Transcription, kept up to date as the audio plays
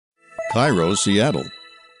KIRO, Seattle.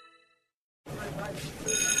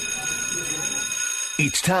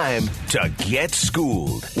 It's time to get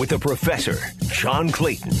schooled with the professor, John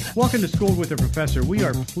Clayton. Welcome to Schooled with the Professor. We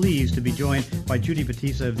are pleased to be joined by Judy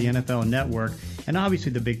Battista of the NFL Network. And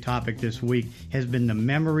obviously the big topic this week has been the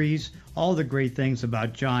memories, all the great things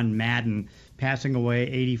about John Madden passing away,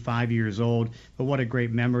 85 years old. But what a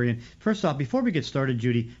great memory. And first off, before we get started,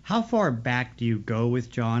 Judy, how far back do you go with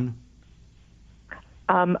John?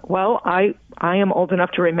 Well, I am old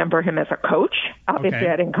enough to remember him as a coach. Obviously, Okay.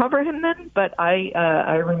 I didn't cover him then, but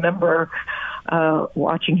I remember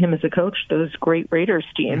watching him as a coach, those great Raiders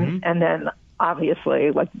teams, Mm-hmm. and then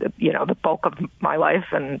obviously, like the bulk of my life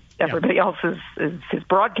and everybody else's is his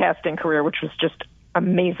broadcasting career, which was just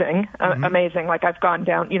amazing, amazing. Like I've gone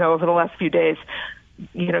down, over the last few days.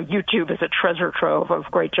 YouTube is a treasure trove of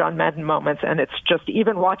great John Madden moments, and it's just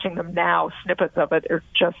even watching them now, snippets of it are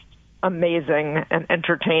just amazing and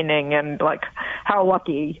entertaining, and like how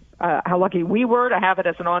lucky we were to have it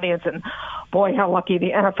as an audience, and boy, how lucky the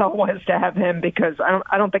NFL was to have him, because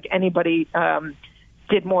I don't think anybody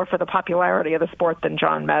did more for the popularity of the sport than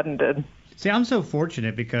John Madden did. See, I'm so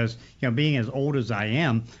fortunate because, being as old as I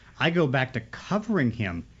am, I go back to covering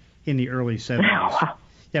him in the early 70s. Wow.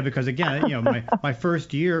 Yeah, because again, my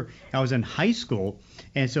first year, I was in high school,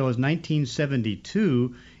 and so it was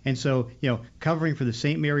 1972, and so, covering for the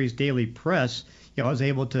St. Mary's Daily Press, I was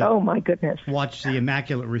able to Oh my goodness. watch the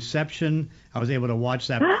Immaculate Reception. I was able to watch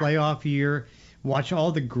that playoff year, watch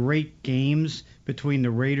all the great games between the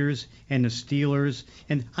Raiders and the Steelers.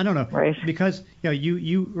 And I don't know, Right. because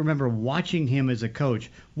you remember watching him as a coach.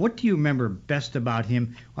 What do you remember best about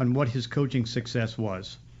him on what his coaching success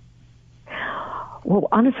was? Well,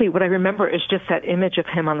 honestly, what I remember is just that image of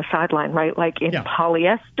him on the sideline, right? Like in Yeah.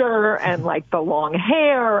 polyester and like the long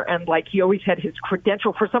hair, and like he always had his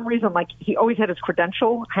credential for some reason. Like he always had his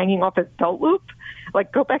credential hanging off his belt loop.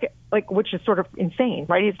 Like go back, like, which is sort of insane,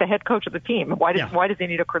 right? He's the head coach of the team. Why does he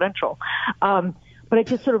need a credential? But I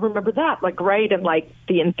just sort of remember that, like, right, and like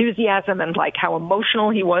the enthusiasm and like how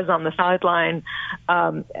emotional he was on the sideline,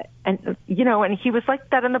 and and he was like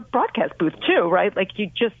that in the broadcast booth too, right? Like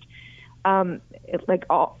you just.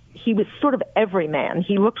 He was sort of every man.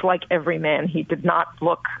 He looked like every man. He did not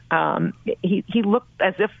look. He looked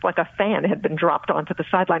as if like a fan had been dropped onto the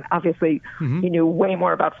sideline. Obviously, he knew way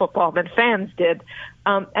more about football than fans did.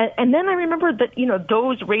 And then I remember that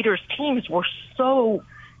those Raiders teams were so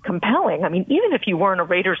compelling. I mean, even if you weren't a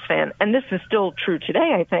Raiders fan, and this is still true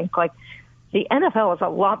today, I think, like the NFL is a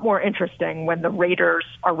lot more interesting when the Raiders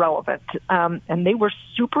are relevant. And they were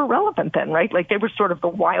super relevant then, right? Like they were sort of the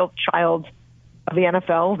wild child of the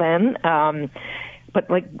NFL then. But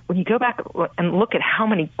like when you go back and look at how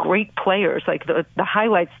many great players, like the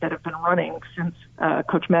highlights that have been running since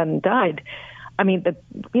Coach Madden died, I mean,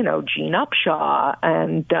 Gene Upshaw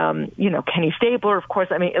and, Kenny Stabler, of course.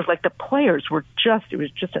 I mean, it's like the players were it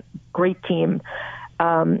was just a great team.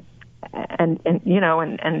 And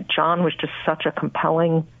John was just such a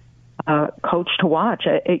compelling coach to watch.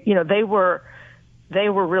 They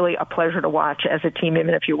were really a pleasure to watch as a team,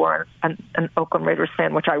 even if you weren't an Oakland Raiders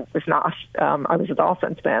fan, which I was not. I was a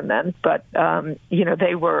Dolphins fan then, but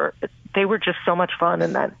they were just so much fun,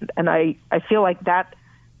 and I feel like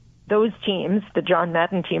those teams, the John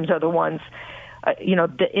Madden teams, are the ones.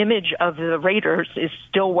 The image of the Raiders is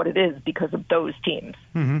still what it is because of those teams.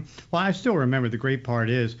 Mm-hmm. Well, I still remember the great part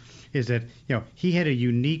is that he had a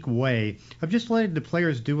unique way of just letting the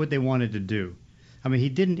players do what they wanted to do. I mean, he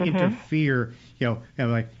didn't interfere.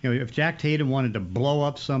 If Jack Tatum wanted to blow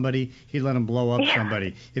up somebody, he'd let him blow up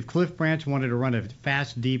somebody. If Cliff Branch wanted to run a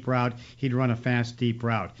fast, deep route, he'd run a fast, deep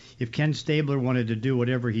route. If Ken Stabler wanted to do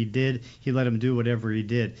whatever he did, he let him do whatever he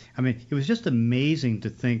did. I mean, it was just amazing to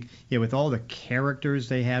think, with all the characters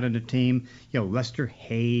they had on the team, Lester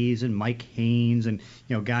Hayes and Mike Haynes and,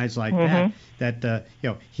 guys like that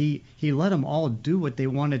he let them all do what they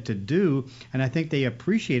wanted to do, and I think they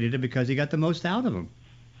appreciated it because he got the most out of them.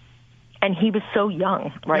 And he was so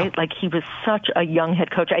young, right? Yeah. Like he was such a young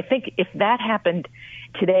head coach. I think if that happened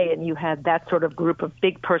today and you had that sort of group of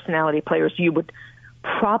big personality players, you would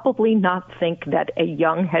probably not think that a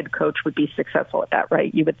young head coach would be successful at that,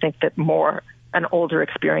 right? You would think that more an older,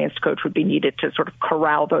 experienced coach would be needed to sort of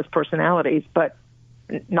corral those personalities, but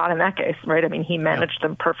not in that case, right? I mean, he managed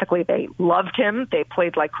them perfectly. They loved him. They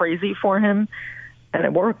played like crazy for him, and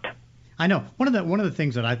it worked. I know. One of the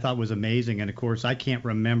things that I thought was amazing, and of course I can't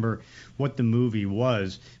remember what the movie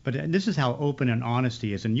was, but this is how open and honest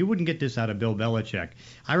he is, and you wouldn't get this out of Bill Belichick.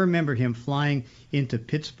 I remember him flying into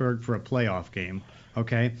Pittsburgh for a playoff game,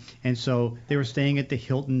 Okay, and so they were staying at the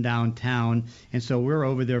Hilton downtown, and so we're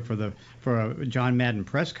over there for a John Madden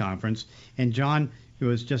press conference, and John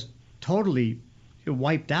was just totally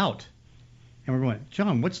wiped out, and we're going,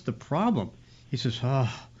 John, what's the problem? He says,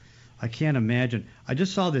 oh, I can't imagine. I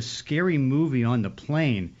just saw this scary movie on the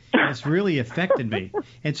plane. It's really affected me.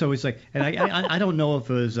 And so he's like, and I don't know if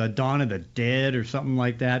it was Dawn of the Dead or something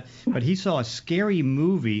like that, but he saw a scary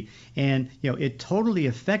movie, and it totally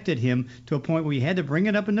affected him to a point where he had to bring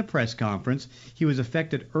it up in the press conference. He was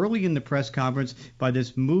affected early in the press conference by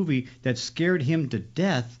this movie that scared him to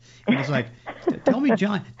death. And it's like, tell me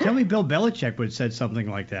Bill Belichick would have said something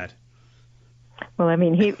like that. Well, I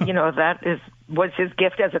mean, he, that was his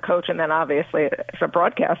gift as a coach, and then obviously as a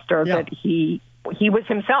broadcaster, that he was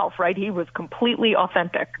himself, right? He was completely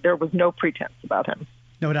authentic. There was no pretense about him.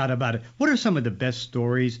 No doubt about it. What are some of the best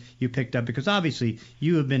stories you picked up? Because obviously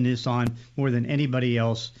you have been this on more than anybody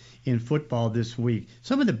else in football this week.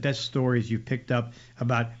 Some of the best stories you picked up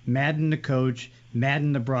about Madden the coach,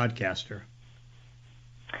 Madden the broadcaster.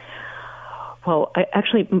 Well,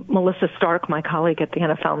 actually, Melissa Stark, my colleague at the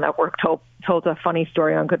NFL Network, told a funny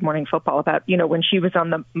story on Good Morning Football about, when she was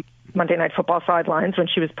on the Monday Night Football sidelines, when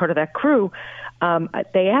she was part of that crew,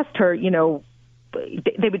 they asked her,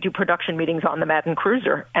 they would do production meetings on the Madden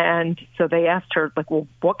Cruiser. And so they asked her, like, well,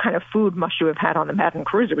 what kind of food must you have had on the Madden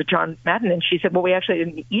Cruiser with John Madden? And she said, well, we actually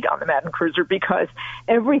didn't eat on the Madden Cruiser because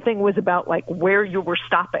everything was about, like, where you were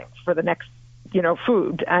stopping for the next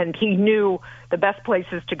food. And he knew the best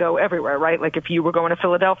places to go everywhere, right? Like if you were going to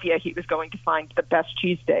Philadelphia, he was going to find the best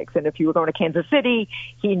cheesesteaks. And if you were going to Kansas City,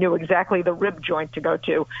 he knew exactly the rib joint to go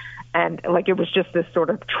to. And like it was just this sort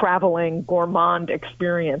of traveling gourmand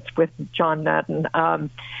experience with John Madden. And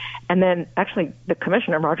then actually the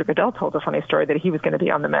commissioner, Roger Goodell, told a funny story that he was going to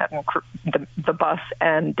be on the Madden, the bus.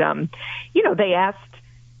 And, they asked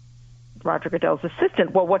Roger Goodell's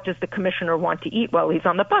assistant, well, what does the commissioner want to eat while he's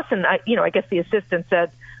on the bus? And, I guess the assistant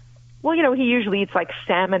said, well, he usually eats like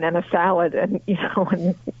salmon and a salad. And,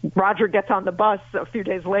 and Roger gets on the bus a few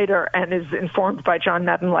days later and is informed by John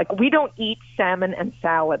Madden, like, we don't eat salmon and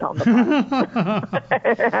salad on the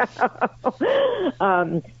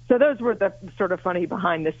bus. So those were the sort of funny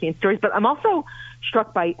behind the scenes stories. But I'm also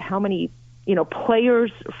struck by how many,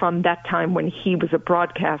 players from that time when he was a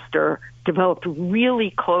broadcaster developed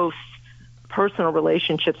really close personal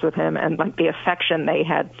relationships with him and like the affection they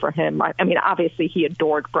had for him. I mean, obviously he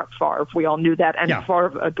adored Brett Favre. We all knew that. And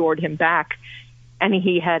Favre adored him back. And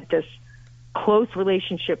he had this close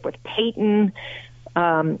relationship with Peyton.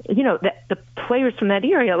 The players from that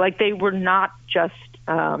area, like they were not just,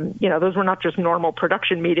 those were not just normal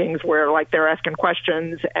production meetings where like they're asking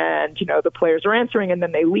questions and, the players are answering and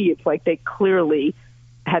then they leave. Like they clearly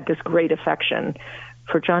had this great affection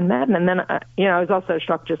for John Madden. And then, I was also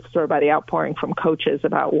struck just sort of by the outpouring from coaches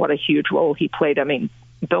about what a huge role he played. I mean,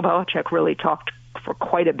 Bill Belichick really talked for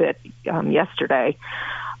quite a bit yesterday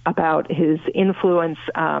about his influence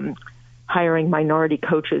hiring minority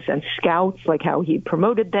coaches and scouts, like how he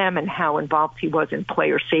promoted them and how involved he was in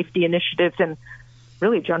player safety initiatives. And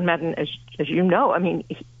really, John Madden, as you know, I mean,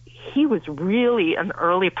 he was really an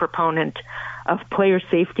early proponent of player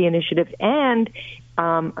safety initiatives and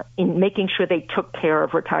in making sure they took care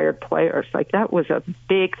of retired players. Like that was a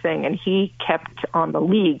big thing, and he kept on the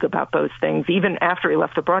league about those things even after he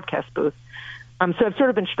left the broadcast booth. So I've sort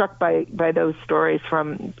of been struck by those stories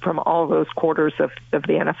from all those quarters of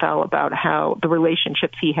the NFL about how the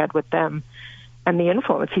relationships he had with them and the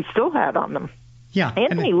influence he still had on them. Yeah,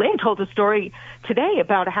 Anthony Lynn told a story today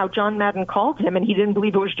about how John Madden called him, and he didn't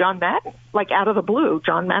believe it was John Madden. Like out of the blue,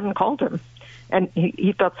 John Madden called him. And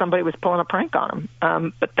he thought somebody was pulling a prank on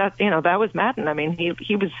him. But that was Madden. I mean,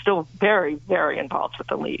 he was still very, very involved with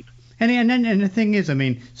the league. And the thing is, I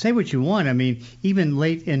mean, say what you want. I mean, even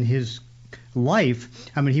late in his life,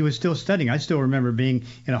 I mean, he was still studying. I still remember being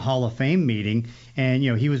in a Hall of Fame meeting, and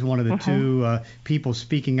he was one of the two people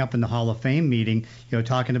speaking up in the Hall of Fame meeting,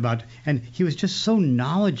 talking about, and he was just so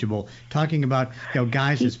knowledgeable, talking about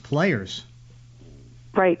guys as players.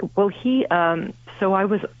 Right. Well, so I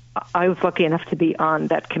was lucky enough to be on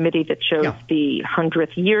that committee that chose the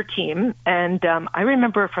 100th year team. And I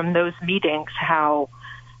remember from those meetings how,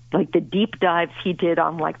 like, the deep dives he did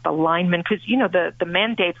on, like, the linemen. Because, the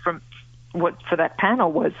mandate for that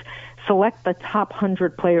panel was select the top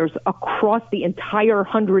 100 players across the entire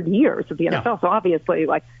 100 years of the NFL. Yeah. So obviously,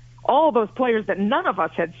 like, all those players that none of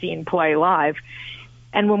us had seen play live.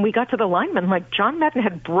 And when we got to the linemen, like John Madden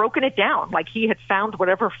had broken it down. Like he had found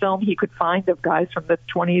whatever film he could find of guys from the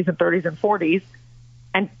 20s and 30s and 40s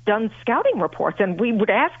and done scouting reports. And we would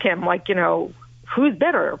ask him, like, who's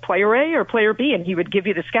better, player A or player B? And he would give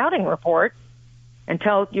you the scouting report. and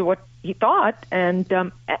tell you what he thought. And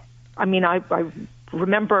I mean, I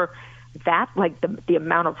remember that, like the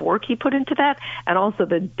amount of work he put into that, and also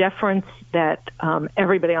the deference that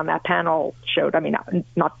everybody on that panel showed. I mean,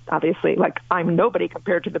 not obviously, like, I'm nobody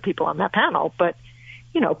compared to the people on that panel, but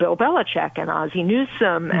Bill Belichick and Ozzie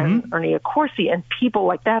Newsome and Ernie Accorsi and people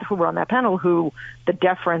like that who were on that panel, who the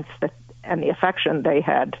deference and the affection they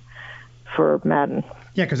had for Madden.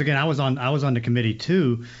 Yeah, because again, I was on the committee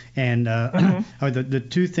too, and the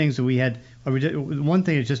two things that we had. One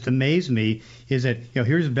thing that just amazed me is that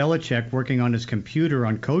here's Belichick working on his computer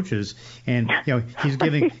on coaches, and he's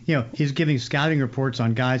giving scouting reports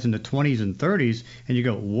on guys in the 20s and 30s, and you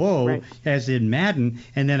go, whoa, right. As did Madden.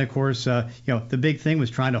 And then of course the big thing was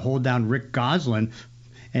trying to hold down Rick Gosselin,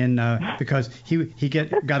 and because he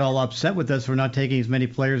got all upset with us for not taking as many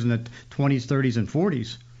players in the 20s, 30s, and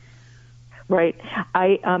 40s. Right.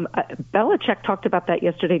 Belichick talked about that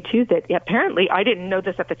yesterday too. That apparently, I didn't know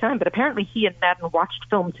this at the time, but apparently he and Madden watched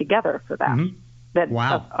film together for that.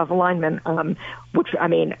 Wow. Of linemen, which, I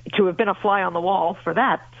mean, to have been a fly on the wall for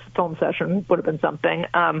that film session would have been something.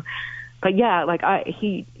 But yeah, like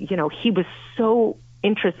he was so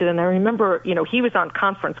interested, and I remember, he was on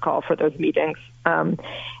conference call for those meetings, and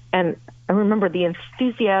I remember the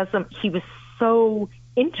enthusiasm. He was so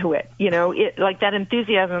into it, like that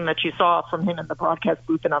enthusiasm that you saw from him in the broadcast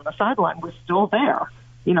booth and on the sideline was still there.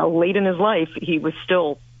 Late in his life, he was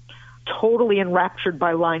still totally enraptured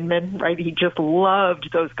by linemen, right? He just loved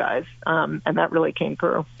those guys, and that really came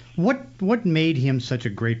through. What made him such a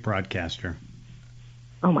great broadcaster?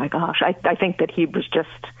 Oh my gosh, I think that he was just,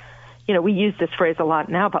 we use this phrase a lot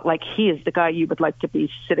now, but like, he is the guy you would like to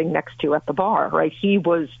be sitting next to at the bar, right? He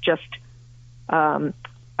was just,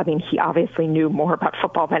 he obviously knew more about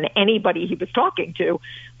football than anybody he was talking to,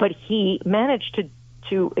 but he managed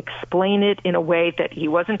to explain it in a way that he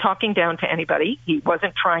wasn't talking down to anybody. He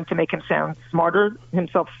wasn't trying to make himself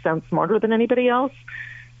sound smarter than anybody else.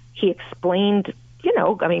 He explained,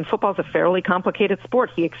 football's a fairly complicated sport.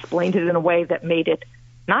 He explained it in a way that made it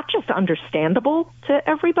not just understandable to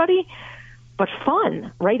everybody, but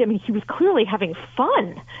fun, right? I mean, he was clearly having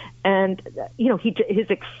fun, and his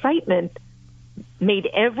excitement made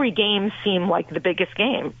every game seem like the biggest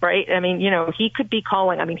game, right? I mean, he could be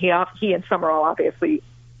calling. I mean, he and Summerall obviously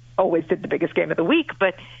always did the biggest game of the week,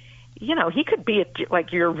 but he could be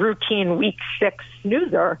like your routine week 6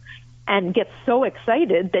 snoozer and get so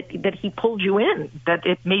excited that he pulled you in, that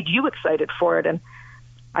it made you excited for it. And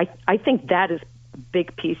I think that is a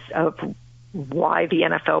big piece of why the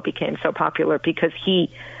NFL became so popular, because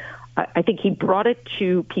I think he brought it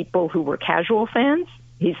to people who were casual fans.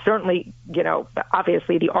 He's certainly,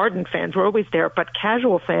 obviously the ardent fans were always there, but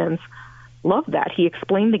casual fans loved that. He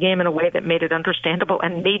explained the game in a way that made it understandable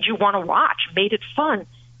and made you want to watch, made it fun.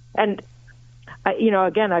 And,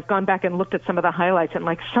 again, I've gone back and looked at some of the highlights, and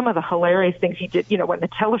like some of the hilarious things he did, when the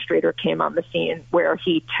telestrator came on the scene, where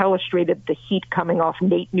he telestrated the heat coming off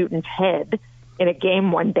Nate Newton's head in a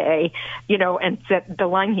game one day, and the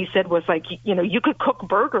line he said was like, you could cook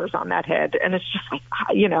burgers on that head. And it's just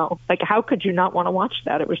like, how could you not want to watch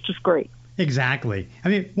that? It was just great. Exactly. I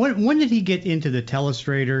mean, when did he get into the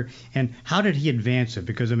telestrator, and how did he advance it?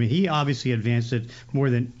 Because, he obviously advanced it more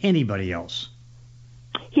than anybody else.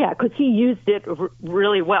 Yeah, because he used it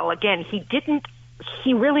really well. Again,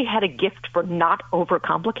 he really had a gift for not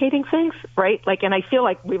overcomplicating things, right? Like, and I feel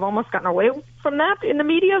like we've almost gotten away from that in the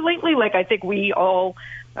media lately. Like, I think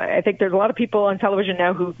there's a lot of people on television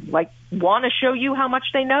now who want to show you how much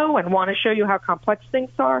they know and want to show you how complex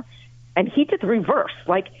things are. And he did the reverse.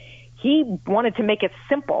 Like, he wanted to make it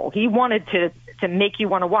simple. He wanted to make you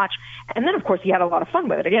want to watch. And then, of course, he had a lot of fun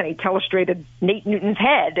with it. Again, he telestrated Nate Newton's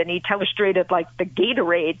head, and he telestrated, the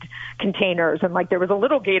Gatorade containers. And, there was a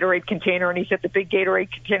little Gatorade container, and he said the big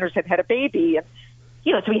Gatorade containers had a baby. And,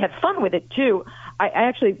 so he had fun with it, too.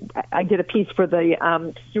 I did a piece for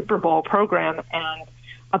the Super Bowl program and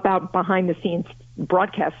about behind-the-scenes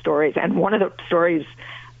broadcast stories. And one of the stories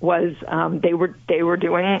was they were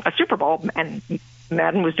doing a Super Bowl, and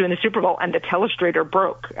Madden was doing the Super Bowl, and the telestrator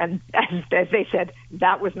broke. And as they said,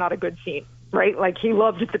 that was not a good scene, right? Like, he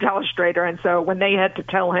loved the telestrator. And so when they had to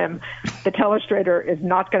tell him the telestrator is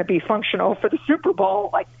not going to be functional for the Super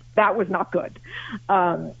Bowl, that was not good.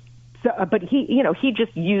 But he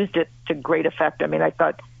just used it to great effect. I mean, I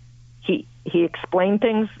thought he explained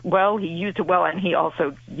things well, he used it well, and he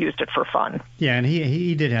also used it for fun. Yeah, and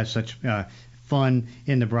he did have such fun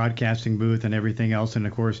in the broadcasting booth and everything else. And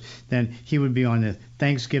of course, then he would be on the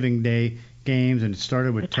Thanksgiving Day games, and it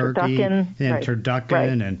started with turkey and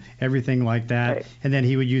turducken and everything like that. Right. And then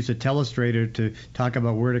he would use the telestrator to talk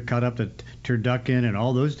about where to cut up the turducken and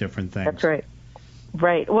all those different things. That's right.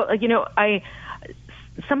 Right. Well,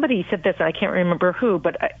 somebody said this, and I can't remember who,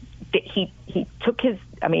 but he took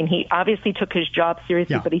he obviously took his job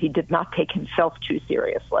seriously, but he did not take himself too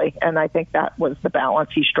seriously. And I think that was the balance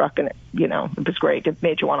he struck, and it was great. It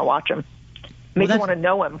made you want to watch him. Made you want to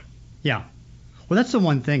know him. Yeah. Well, that's the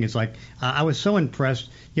one thing. It's like I was so impressed.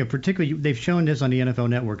 Particularly they've shown this on the NFL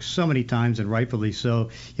Network so many times, and rightfully so.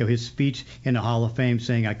 His speech in the Hall of Fame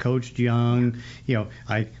saying, "I coached young.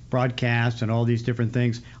 I broadcast and all these different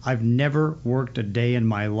things. I've never worked a day in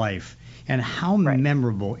my life." And how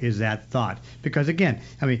memorable is that thought? Because again,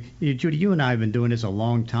 Judy, you and I have been doing this a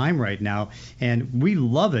long time right now, and we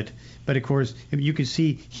love it. But of course, you can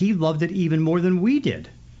see he loved it even more than we did.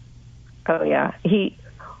 Oh yeah,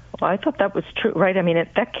 Well, I thought that was true, right?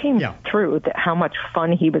 That came through, that how much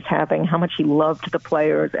fun he was having, how much he loved the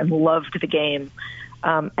players and loved the game.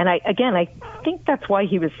 And I think that's why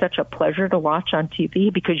he was such a pleasure to watch on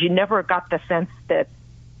TV, because you never got the sense that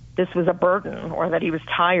this was a burden or that he was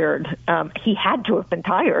tired. He had to have been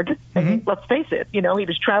tired. Mm-hmm. Let's face it. He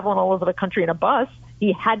was traveling all over the country in a bus.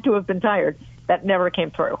 He had to have been tired. That never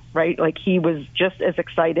came through, right? Like, he was just as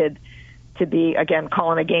excited to be, again,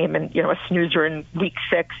 calling a game and, a snoozer in week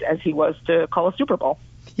 6 as he was to call a Super Bowl.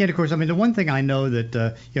 Yeah, and of course, the one thing I know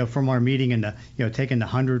that, from our meeting and, taking the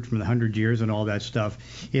 100 from the 100 years and all that stuff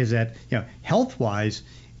is that, health-wise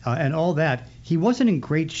and all that, he wasn't in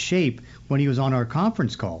great shape when he was on our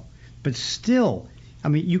conference call. But still,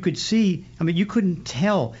 you could see, you couldn't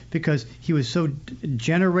tell because he was so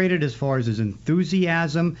generated as far as his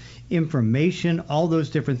enthusiasm, information, all those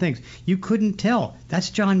different things. You couldn't tell. That's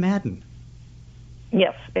John Madden.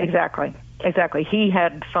 Yes, exactly. Exactly. He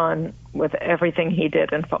had fun with everything he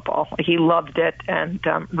did in football. He loved it, and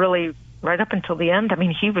really, right up until the end,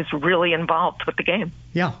 he was really involved with the game.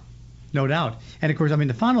 Yeah, no doubt. And of course,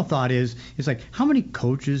 the final thought is like, how many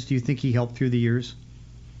coaches do you think he helped through the years?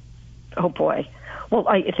 Oh boy. Well,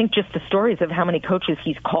 I think just the stories of how many coaches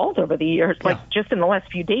he's called over the years, just in the last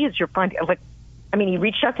few days, you're finding, he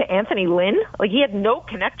reached out to Anthony Lynn. He had no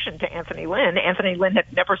connection to Anthony Lynn. Anthony Lynn had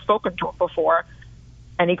never spoken to him before.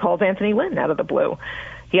 And he calls Anthony Lynn out of the blue.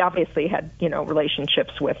 He obviously had,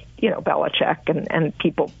 relationships with, Belichick and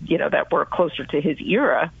people, that were closer to his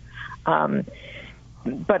era.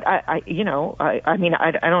 But I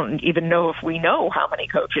don't even know if we know how many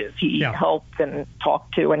coaches he helped and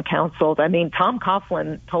talked to and counseled. Tom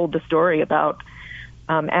Coughlin told the story about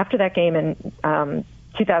after that game in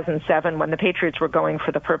 2007 when the Patriots were going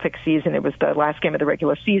for the perfect season. It was the last game of the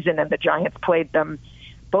regular season, and the Giants played them.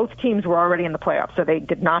 Both teams were already in the playoffs, so they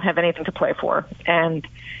did not have anything to play for. And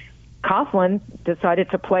Coughlin decided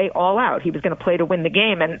to play all out. He was going to play to win the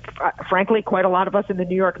game. And frankly, quite a lot of us in the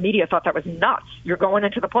New York media thought that was nuts. You're going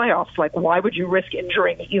into the playoffs. Why would you risk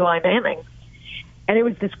injuring Eli Manning? And it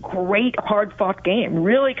was this great, hard-fought game,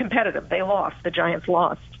 really competitive. They lost. The Giants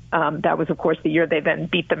lost. That was, of course, the year they then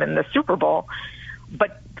beat them in the Super Bowl.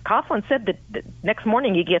 But Coughlin said that the next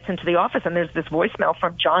morning he gets into the office and there's this voicemail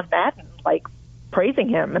from John Madden, praising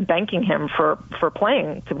him and thanking him for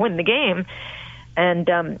playing to win the game. And,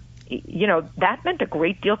 that meant a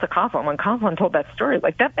great deal to Coughlin. When Coughlin told that story,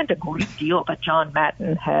 that meant a great deal that John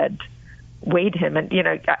Madden had weighed him. And,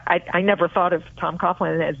 I never thought of Tom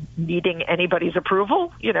Coughlin as needing anybody's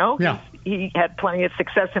approval. He had plenty of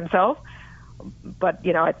success himself. But,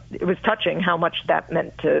 it was touching how much that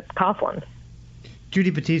meant to Coughlin. Judy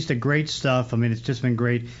Battista, great stuff. It's just been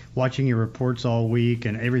great watching your reports all week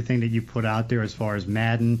and everything that you put out there as far as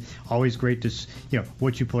Madden. Always great to,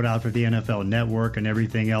 what you put out for the NFL Network and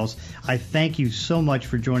everything else. I thank you so much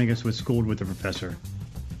for joining us with Schooled with the Professor.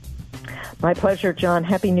 My pleasure, John.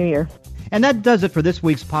 Happy New Year. And that does it for this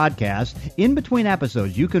week's podcast. In between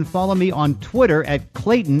episodes, you can follow me on Twitter at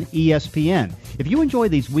Clayton ESPN. If you enjoy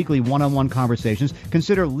these weekly one-on-one conversations,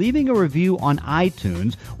 consider leaving a review on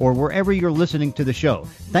iTunes or wherever you're listening to the show.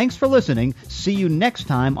 Thanks for listening. See you next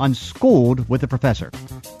time on Schooled with the Professor.